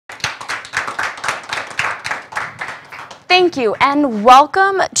Thank you, and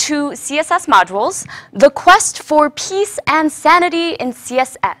welcome to CSS Modules, the quest for peace and sanity in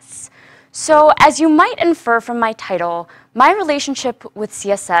CSS. So, as you might infer from my title, my relationship with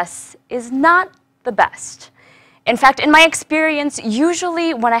CSS is not the best. In fact, in my experience,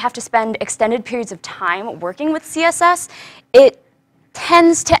 usually when I have to spend extended periods of time working with CSS, it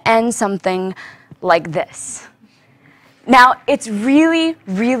tends to end something like this. Now, it's really,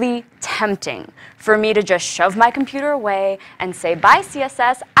 really tempting for me to just shove my computer away and say, bye,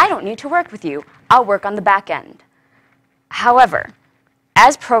 CSS, I don't need to work with you. I'll work on the back end. However,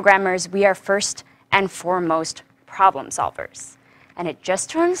 as programmers, we are first and foremost problem solvers. And it just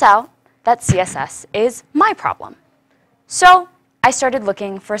turns out that CSS is my problem. So I started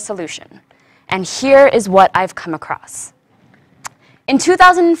looking for a solution. And here is what I've come across. In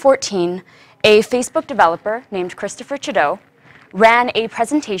 2014, a Facebook developer named Christopher Chadeau ran a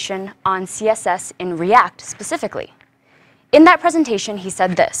presentation on CSS in React specifically. In that presentation, he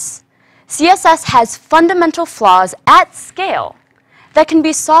said this: CSS has fundamental flaws at scale that can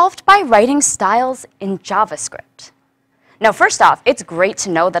be solved by writing styles in JavaScript. Now, first off, it's great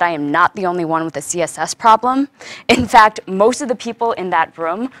to know that I am not the only one with a CSS problem. In fact, most of the people in that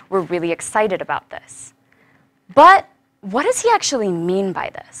room were really excited about this. But what does he actually mean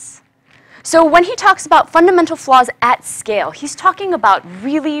by this? So when he talks about fundamental flaws at scale, he's talking about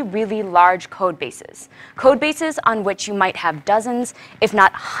really, really large code bases on which you might have dozens, if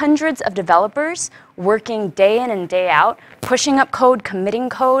not hundreds of developers working day in and day out, pushing up code,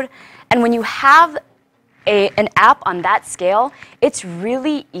 committing code. And when you have an app on that scale, it's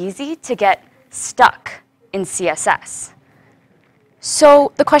really easy to get stuck in CSS.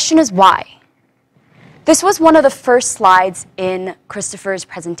 So the question is why? This was one of the first slides in Christopher's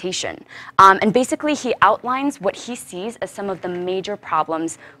presentation. And basically, he outlines what he sees as some of the major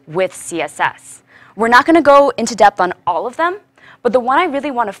problems with CSS. We're not going to go into depth on all of them, but the one I really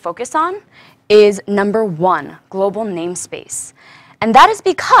want to focus on is number 1, global namespace. And that is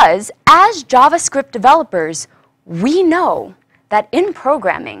because, as JavaScript developers, we know that in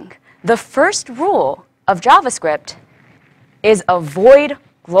programming, the first rule of JavaScript is avoid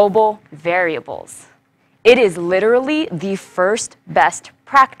global variables. It is literally the first best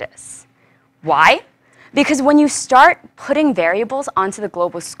practice. Why? Because when you start putting variables onto the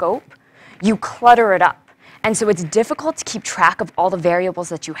global scope, you clutter it up. And so it's difficult to keep track of all the variables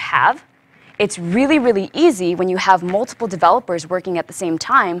that you have. It's really, really easy when you have multiple developers working at the same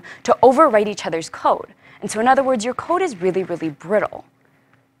time to overwrite each other's code. And so in other words, your code is really, really brittle.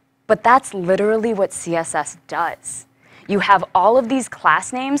 But that's literally what CSS does. You have all of these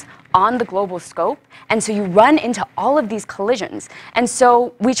class names on the global scope, and so you run into all of these collisions. And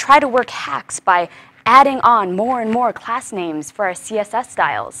so we try to work hacks by adding on more and more class names for our CSS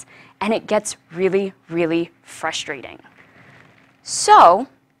styles, and it gets really, really frustrating. So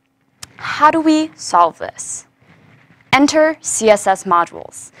how do we solve this? Enter CSS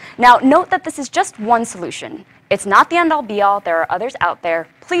Modules. Now, note that this is just one solution. It's not the end-all be-all. There are others out there.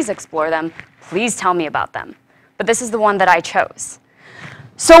 Please explore them. Please tell me about them. But this is the one that I chose.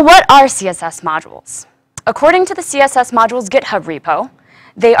 So what are CSS modules? According to the CSS Modules GitHub repo,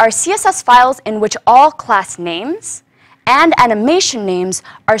 they are CSS files in which all class names and animation names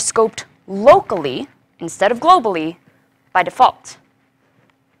are scoped locally instead of globally by default.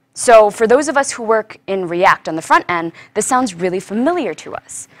 So for those of us who work in React on the front end, this sounds really familiar to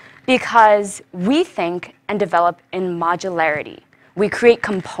us because we think and develop in modularity. We create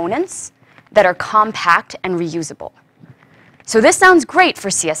components that are compact and reusable. So this sounds great for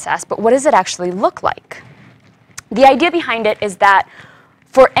CSS, but what does it actually look like? The idea behind it is that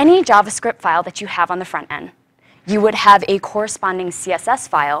for any JavaScript file that you have on the front end, you would have a corresponding CSS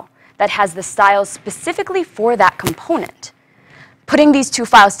file that has the styles specifically for that component. Putting these two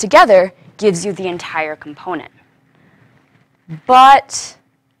files together gives you the entire component. But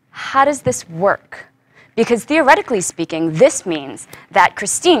how does this work? Because theoretically speaking, this means that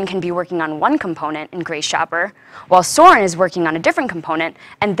Christine can be working on one component in Gray Shopper, while Soren is working on a different component,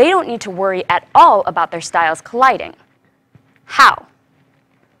 and they don't need to worry at all about their styles colliding. How?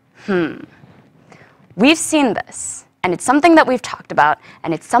 We've seen this, and it's something that we've talked about,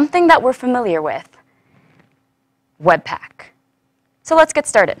 and it's something that we're familiar with. Webpack. So let's get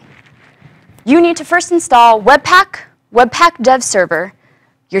started. You need to first install Webpack, Webpack Dev Server,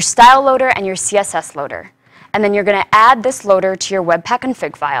 your style loader, and your CSS loader. And then you're going to add this loader to your Webpack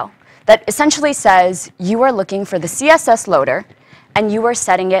config file that essentially says you are looking for the CSS loader, and you are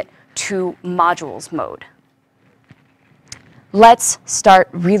setting it to modules mode. Let's start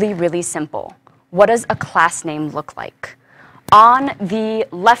really, really simple. What does a class name look like? On the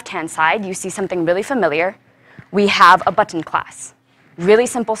left-hand side, you see something really familiar, we have a button class. Really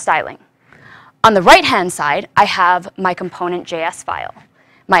simple styling. On the right-hand side, I have my component.js file,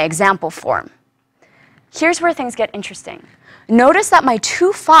 my example form. Here's where things get interesting. Notice that my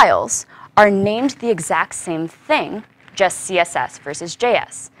two files are named the exact same thing, just CSS versus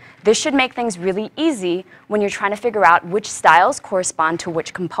JS. This should make things really easy when you're trying to figure out which styles correspond to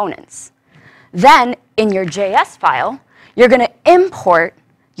which components. Then, in your JS file, you're going to import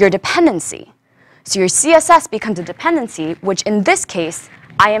your dependency. So your CSS becomes a dependency, which in this case,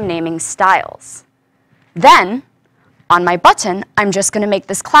 I am naming styles. Then, on my button, I'm just going to make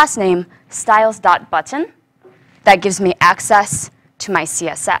this class name styles.button. That gives me access to my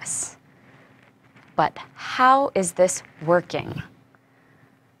CSS. But how is this working?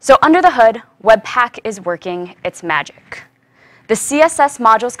 So under the hood, Webpack is working its magic. The CSS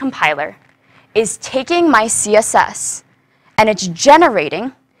Modules compiler is taking my CSS, and it's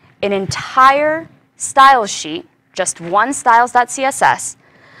generating an entire style sheet, just one styles.css,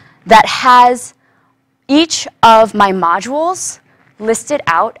 that has each of my modules listed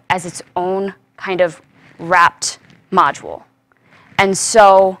out as its own kind of wrapped module. And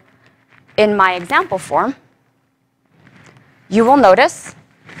so in my example form, you will notice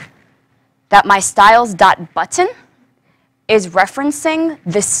that my styles.button is referencing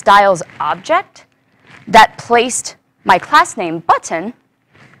this styles object that placed my class name button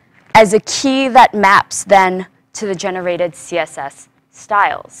as a key that maps then to the generated CSS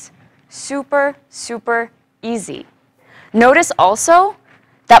styles. Super, super easy. Notice also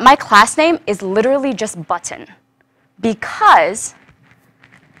that my class name is literally just button because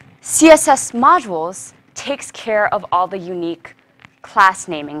CSS Modules takes care of all the unique class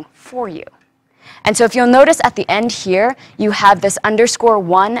naming for you. And so if you'll notice at the end here, you have this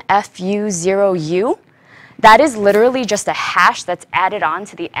 _1 fu0u. That is literally just a hash that's added on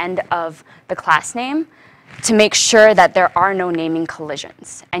to the end of the class name to make sure that there are no naming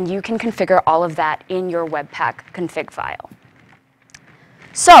collisions. And you can configure all of that in your Webpack config file.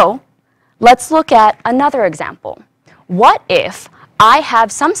 So let's look at another example. What if I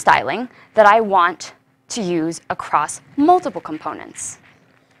have some styling that I want to use across multiple components?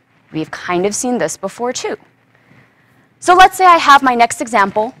 We've kind of seen this before too. So let's say I have my next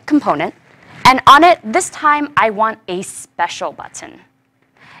example component, and on it, this time, I want a special button.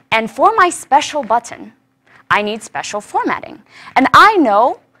 And for my special button, I need special formatting. And I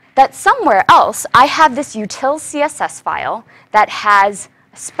know that somewhere else, I have this utils CSS file that has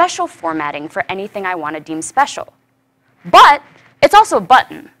special formatting for anything I want to deem special. But it's also a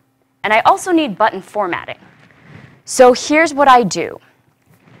button, and I also need button formatting. So here's what I do.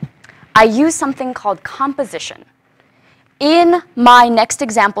 I use something called composition. In my next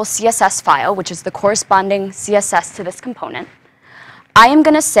example CSS file, which is the corresponding CSS to this component, I am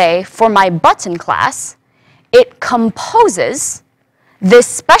going to say for my button class, it composes this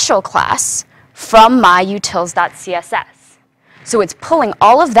special class from my utils.css. So it's pulling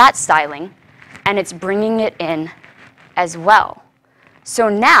all of that styling, and it's bringing it in as well. So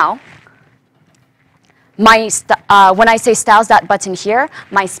now, when I say styles.button here,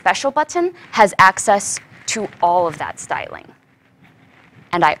 my special button has access to all of that styling.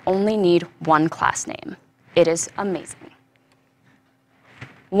 And I only need one class name. It is amazing.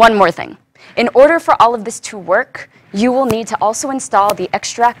 One more thing. In order for all of this to work, you will need to also install the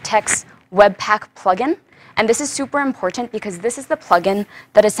Extract Text Webpack plugin. And this is super important because this is the plugin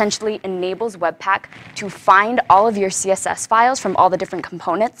that essentially enables Webpack to find all of your CSS files from all the different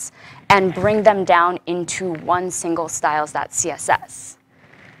components and bring them down into one single styles.css.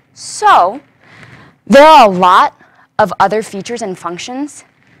 So there are a lot of other features and functions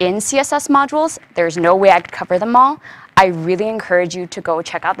in CSS modules. There's no way I could cover them all. I really encourage you to go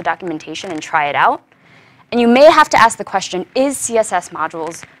check out the documentation and try it out. And you may have to ask the question, is CSS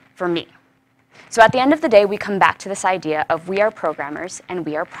modules for me? So at the end of the day, we come back to this idea of we are programmers and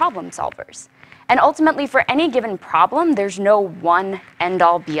we are problem solvers. And ultimately, for any given problem, there's no one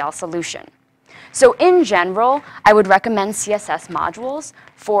end-all, be-all solution. So in general, I would recommend CSS modules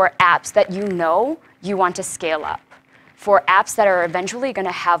for apps that you know you want to scale up, for apps that are eventually going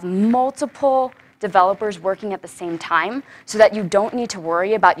to have multiple developers working at the same time so that you don't need to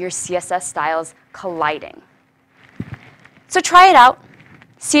worry about your CSS styles colliding. So try it out,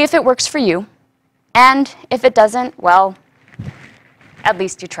 see if it works for you, and if it doesn't, well, at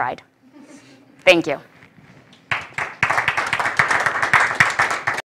least you tried. Thank you.